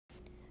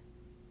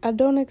I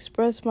don't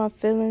express my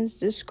feelings,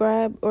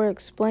 describe, or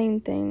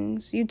explain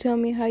things. You tell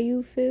me how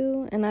you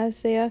feel, and I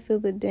say I feel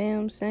the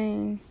damn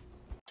same.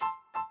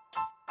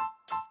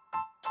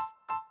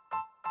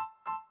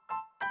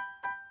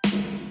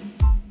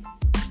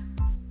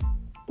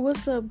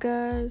 What's up,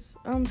 guys?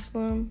 I'm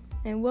Slim,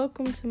 and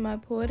welcome to my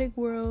poetic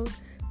world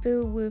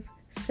filled with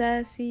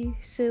sassy,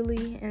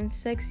 silly, and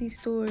sexy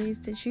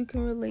stories that you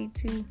can relate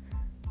to.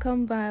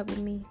 Come vibe with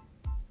me.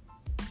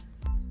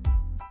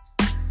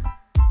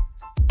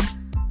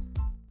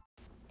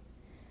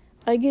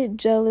 I get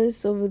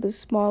jealous over the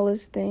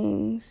smallest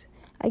things.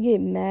 I get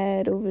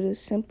mad over the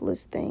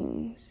simplest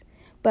things.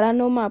 But I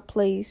know my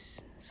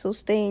place, so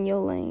stay in your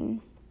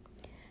lane.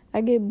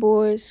 I get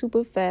bored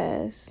super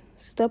fast.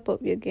 Step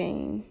up your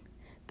game.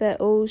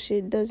 That old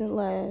shit doesn't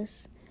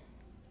last.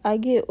 I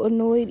get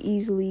annoyed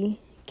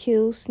easily.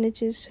 Kill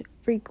snitches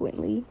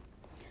frequently.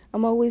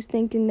 I'm always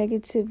thinking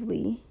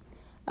negatively.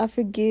 I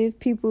forgive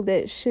people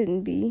that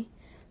shouldn't be.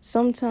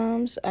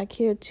 Sometimes I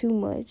care too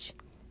much.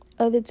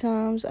 Other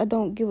times, I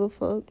don't give a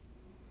fuck.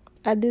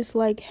 I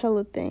dislike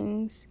hella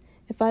things.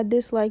 If I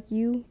dislike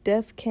you,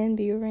 death can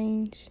be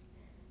arranged.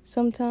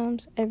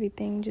 Sometimes,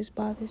 everything just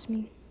bothers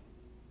me.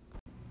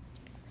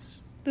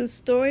 The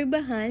story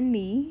behind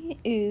me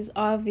is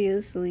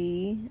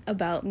obviously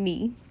about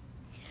me.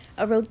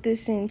 I wrote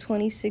this in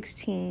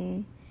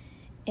 2016.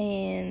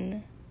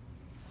 And,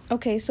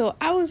 okay, so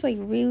I was,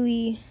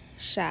 really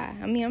shy.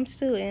 I mean, I'm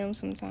still am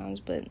sometimes,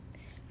 but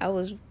I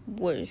was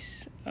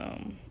worse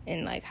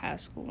in high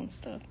school and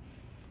stuff.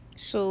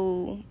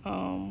 So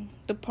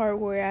the part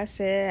where I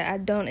said I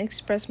don't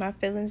express my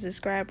feelings,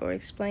 describe, or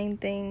explain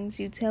things.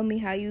 You tell me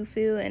how you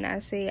feel, and I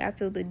say I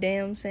feel the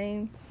damn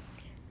same.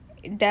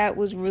 That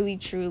was really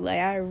true.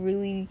 I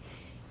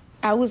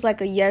was like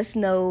a yes,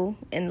 no,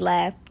 and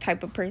laugh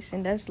type of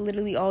person. That's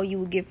literally all you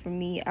would get from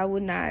me. I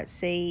would not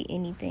say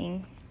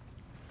anything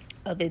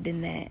other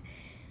than that.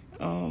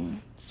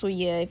 So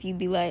yeah, if you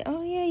be like,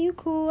 oh yeah, you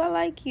cool, I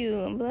like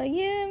you, I'm like,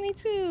 yeah, me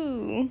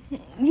too.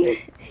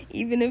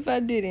 Even if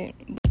I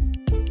didn't.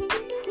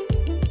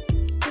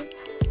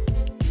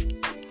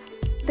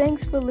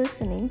 Thanks for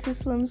listening to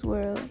Slim's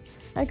World.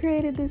 I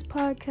created this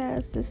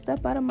podcast to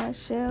step out of my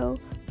shell,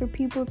 for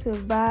people to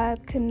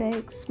vibe,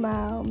 connect,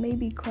 smile,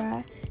 maybe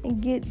cry,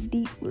 and get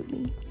deep with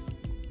me.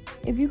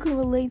 If you can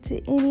relate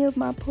to any of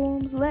my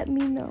poems, let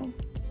me know.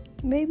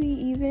 Maybe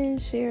even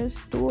share a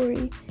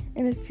story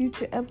in a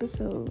future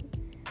episode.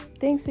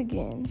 Thanks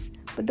again,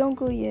 but don't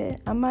go yet.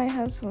 I might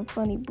have some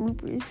funny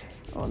bloopers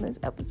on this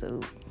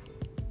episode.